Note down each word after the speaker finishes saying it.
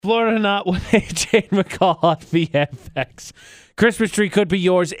Florida Not with AJ and McCall on VFX. Christmas tree could be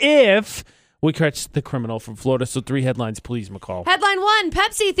yours if we catch the criminal from Florida. So 3 headlines, please, McCall. Headline 1,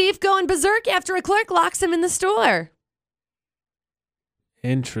 Pepsi thief going berserk after a clerk locks him in the store.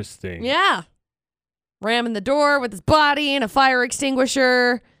 Interesting. Yeah. Ramming the door with his body and a fire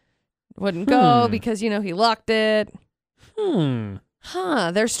extinguisher. Wouldn't go because, he locked it.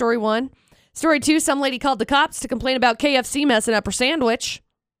 There's story 1. Story 2, some lady called the cops to complain about KFC messing up her sandwich.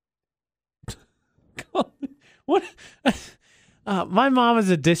 What? My mom was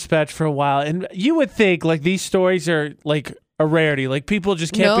a dispatch for a while, and you would think like these stories are like a rarity. Like people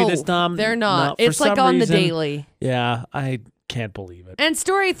just can't be this dumb. They're not. No, it's like on the daily. Yeah, I can't believe it. And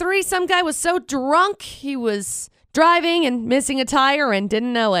story 3, some guy was so drunk he was driving and missing a tire and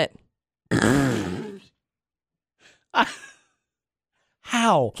didn't know it.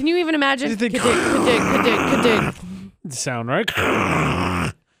 How? Can you even imagine? Ka-dig. Sound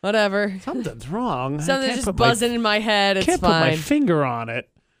right? Whatever. Something's wrong. Something's just buzzing in my head. It's fine. Can't put my finger on it.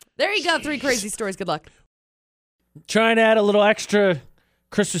 There you go. 3 crazy stories. Good luck. Trying to add a little extra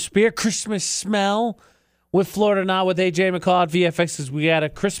Christmas spirit, Christmas smell with Florida Not with AJ McCall at VFX as we add a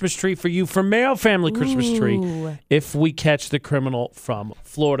Christmas tree for you for Mayo Family Christmas tree if we catch the criminal from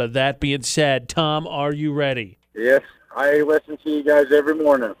Florida. That being said, Tom, are you ready? Yes, I listen to you guys every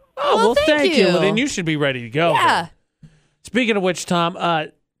morning. Oh, well thank you. Well, then you should be ready to go. Yeah. Then. Speaking of which, Tom,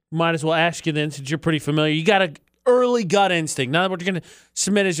 might as well ask you then, since you're pretty familiar. You got an early gut instinct. Now that we're going to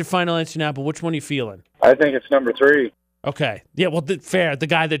submit as your final answer now, but which one are you feeling? I think it's number 3. Okay. Yeah, well, fair. The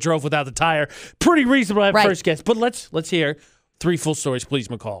guy that drove without the tire. Pretty reasonable at first guess. But let's hear 3 full stories, please,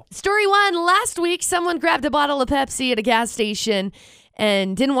 McCall. Story 1. Last week, someone grabbed a bottle of Pepsi at a gas station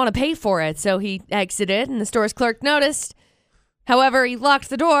and didn't want to pay for it, so he exited, and the store's clerk noticed. However, he locked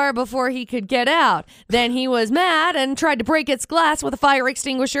the door before he could get out. Then he was mad and tried to break its glass with a fire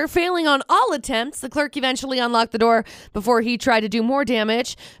extinguisher. Failing on all attempts, the clerk eventually unlocked the door before he tried to do more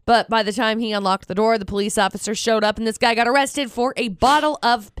damage. But by the time he unlocked the door, the police officer showed up and this guy got arrested for a bottle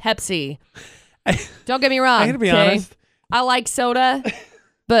of Pepsi. Don't get me wrong. I gotta be honest. I like soda,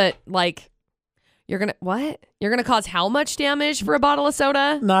 but you're gonna cause how much damage for a bottle of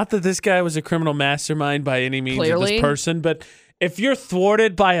soda? Not that this guy was a criminal mastermind by any means of this person, but if you're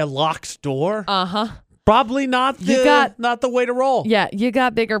thwarted by a locked door, probably not the way to roll. Yeah, you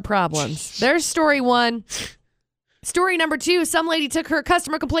got bigger problems. There's story 1. Story number 2, some lady took her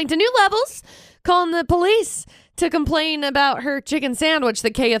customer complaint to new levels, calling the police to complain about her chicken sandwich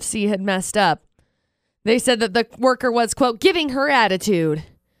that KFC had messed up. They said that the worker was, quote, giving her attitude,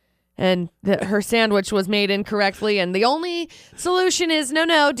 and that her sandwich was made incorrectly, and the only solution is,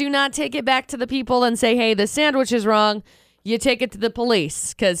 no, do not take it back to the people and say, hey, the sandwich is wrong. You take it to the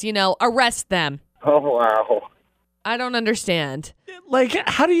police because, arrest them. Oh, wow. I don't understand. Like,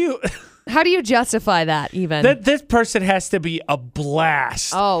 how do you justify that even? This person has to be a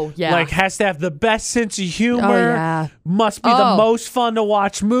blast. Oh, yeah. Like, has to have the best sense of humor. Oh, yeah. Must be the most fun to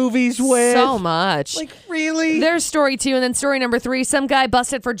watch movies with. So much. Like, really? There's story 2, and then story number 3. Some guy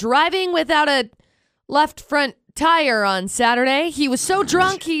busted for driving without a left front tire on Saturday. He was so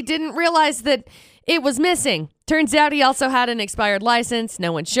drunk he didn't realize that it was missing. Turns out he also had an expired license,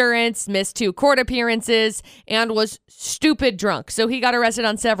 no insurance, missed 2 court appearances, and was stupid drunk. So he got arrested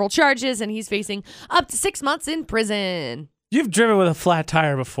on several charges, and he's facing up to 6 months in prison. You've driven with a flat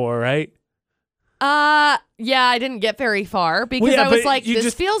tire before, right? Yeah, I didn't get very far because I was like,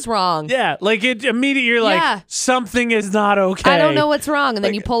 this feels wrong. Yeah, like immediately you're like, something is not okay. I don't know what's wrong. And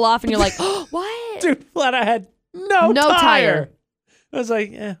then you pull off and you're like, oh, what? Dude, flat I had no tire. I was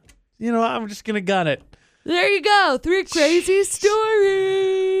like, I'm just going to gun it. There you go. 3 crazy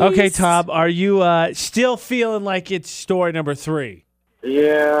stories. Okay, Tom, are you still feeling like it's story number 3?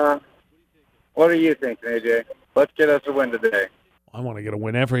 Yeah. What do you think, AJ? Let's get us a win today. I want to get a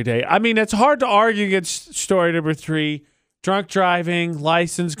win every day. I mean, it's hard to argue against story number 3. Drunk driving,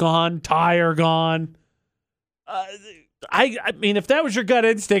 license gone, tire gone. I mean, if that was your gut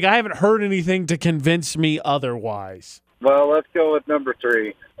instinct, I haven't heard anything to convince me otherwise. Well, let's go with number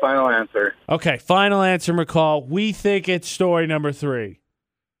 3. Final answer. Okay, final answer, McCall. We think it's story number 3.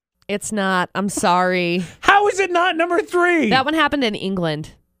 It's not. I'm sorry. How is it not number 3? That one happened in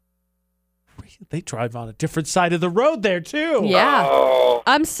England. They drive on a different side of the road there, too. Yeah. Oh.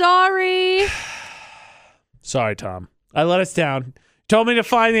 I'm sorry. Sorry, Tom. I let us down. Told me to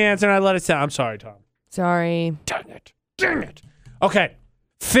find the answer, and I let us down. I'm sorry, Tom. Sorry. Dang it. Okay.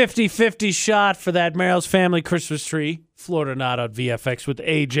 50-50 shot for that Merrill's Family Christmas tree. Florida Not on VFX with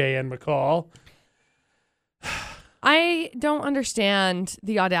AJ and McCall. I don't understand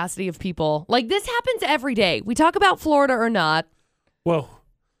the audacity of people. Like, this happens every day. We talk about Florida or not. Whoa.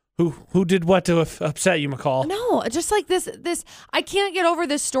 Who did what to upset you, McCall? No, just like this. I can't get over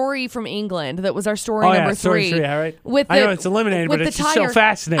this story from England that was our story number story 3. 3, all right. With I know it's eliminated, but it's just so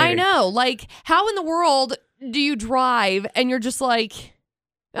fascinating. I know. Like, how in the world do you drive and you're just like,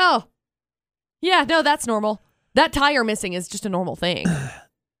 oh, yeah, no, that's normal. That tire missing is just a normal thing.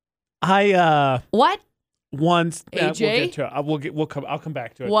 What? Once AJ? we'll get to it. I'll come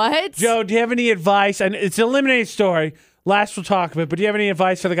back to it. What? Joe, do you have any advice? And it's an eliminated story. Last we'll talk about it, but do you have any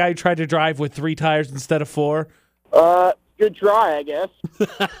advice for the guy who tried to drive with 3 tires instead of 4? Good try, I guess.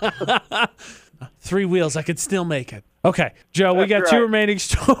 3 wheels, I could still make it. Okay, Joe, we got That's 2 right. remaining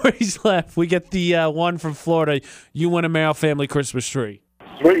stories left. We get the one from Florida. You win a Merrill family Christmas tree.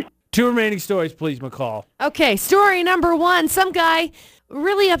 Sweet. 2 remaining stories, please, McCall. Okay, story number 1. Some guy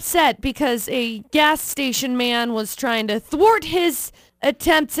really upset because a gas station man was trying to thwart his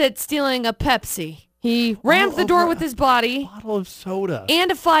attempts at stealing a Pepsi. He rammed the door with his body Bottle of soda.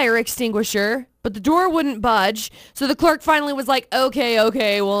 and a fire extinguisher, but the door wouldn't budge. So the clerk finally was like, okay,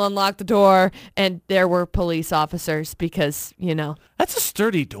 we'll unlock the door. And there were police officers because, That's a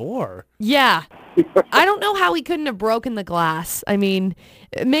sturdy door. Yeah. I don't know how he couldn't have broken the glass. I mean,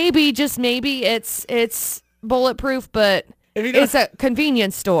 maybe, just maybe, it's bulletproof, but it's a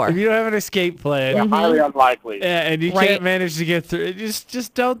convenience store. If you don't have an escape plan, Yeah, highly unlikely. and you Right. can't manage to get through,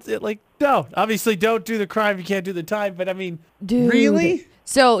 just don't, don't. Obviously, don't do the crime. You can't do the time, but I mean, Dude. really?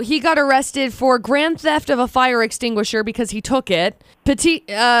 So he got arrested for grand theft of a fire extinguisher because he took it.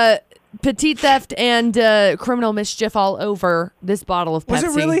 Petite theft and criminal mischief all over this bottle of Pepsi. Was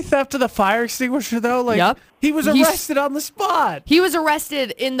it really theft of the fire extinguisher, though? Like, Yep. he was arrested on the spot. He was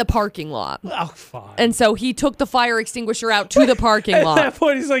arrested in the parking lot. Oh, fine. And so he took the fire extinguisher out to the parking At lot. that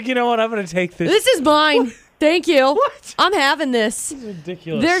point, he's like, you know what? I'm going to take this. This is mine. Thank you. What? I'm having this.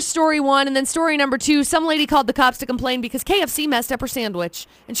 Ridiculous. There's story 1, and then story number 2. Some lady called the cops to complain because KFC messed up her sandwich,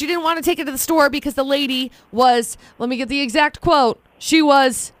 and she didn't want to take it to the store because the lady was, let me get the exact quote, she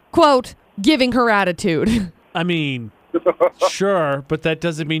was, quote, giving her attitude. I mean, sure, but that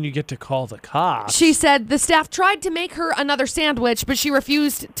doesn't mean you get to call the cops. She said the staff tried to make her another sandwich, but she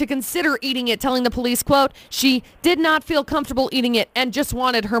refused to consider eating it, telling the police, quote, she did not feel comfortable eating it and just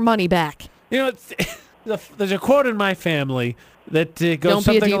wanted her money back. You know, there's a quote in my family that goes Don't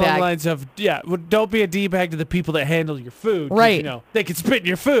be a something along the D-bag. lines of, don't be a D-bag to the people that handle your food. 'Cause, Right. They can spit in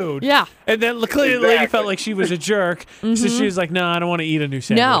your food. Yeah. And then clearly the lady Exactly. felt like she was a jerk, so she was like, no, I don't want to eat a new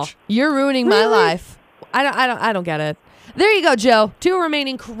sandwich. No, you're ruining my life. I don't get it. There you go, Joe. 2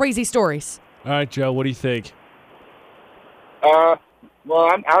 remaining crazy stories. All right, Joe, what do you think?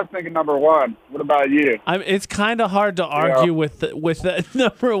 Well, I was thinking number 1. What about you? It's kind of hard to argue with that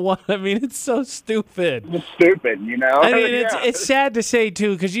number 1. I mean, it's so stupid. It's stupid, I mean, Yeah. it's sad to say,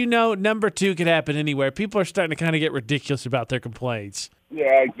 too, because number 2 could happen anywhere. People are starting to kind of get ridiculous about their complaints.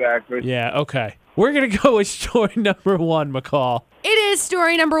 Yeah, exactly. Yeah, okay. We're going to go with story number 1, McCall. It is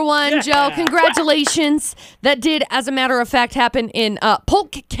story number 1, Yeah. Joe. Congratulations. That did, as a matter of fact, happen in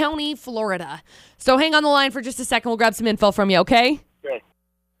Polk County, Florida. So hang on the line for just a second. We'll grab some info from you, okay? Okay.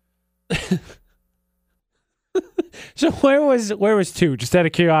 So where was 2? Just out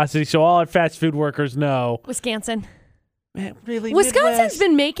of curiosity, so all our fast food workers know. Wisconsin. Man, really, Wisconsin's Midwest?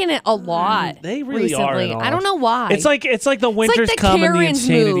 been making it a lot. They really are recently. and all. I don't know why. It's like the winter's the come and the Karens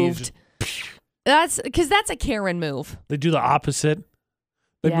insanity. moved. That's because that's a Karen move. They do the opposite.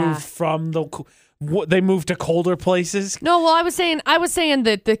 They Yeah. move from they move to colder places. No, well, I was saying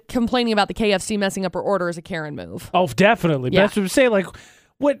that the complaining about the KFC messing up her order is a Karen move. Oh, definitely. Yeah. That's what I'm saying. Like,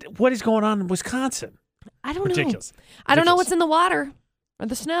 what is going on in Wisconsin? I don't Ridiculous. know. I don't know Ridiculous. what's in the water or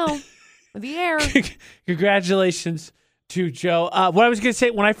the snow or the air. Congratulations to Joe. What I was gonna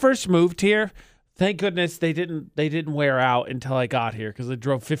say, when I first moved here, thank goodness they didn't wear out until I got here because I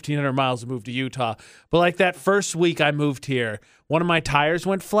drove 1,500 miles to move to Utah. But like that first week I moved here, one of my tires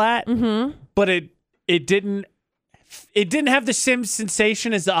went flat, but it didn't have the same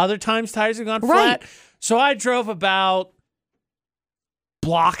sensation as the other times tires have gone flat. Right. So I drove about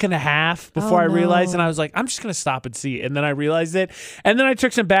block and a half before I realized, and I was like, I'm just gonna stop and see. And then I realized it, and then I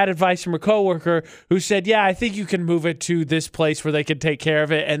took some bad advice from a coworker who said, "Yeah, I think you can move it to this place where they can take care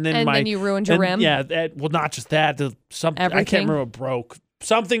of it." And then then you ruined your rim. Yeah, well, not just that. I can't Everything? remember what broke.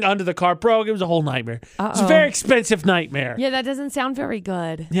 Something under the car broke. It was a whole nightmare. It's a Uh-oh. very expensive nightmare. Yeah, that doesn't sound very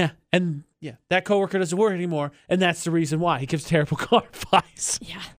good. Yeah, and that coworker doesn't work anymore, and that's the reason why he gives terrible car advice. Yeah.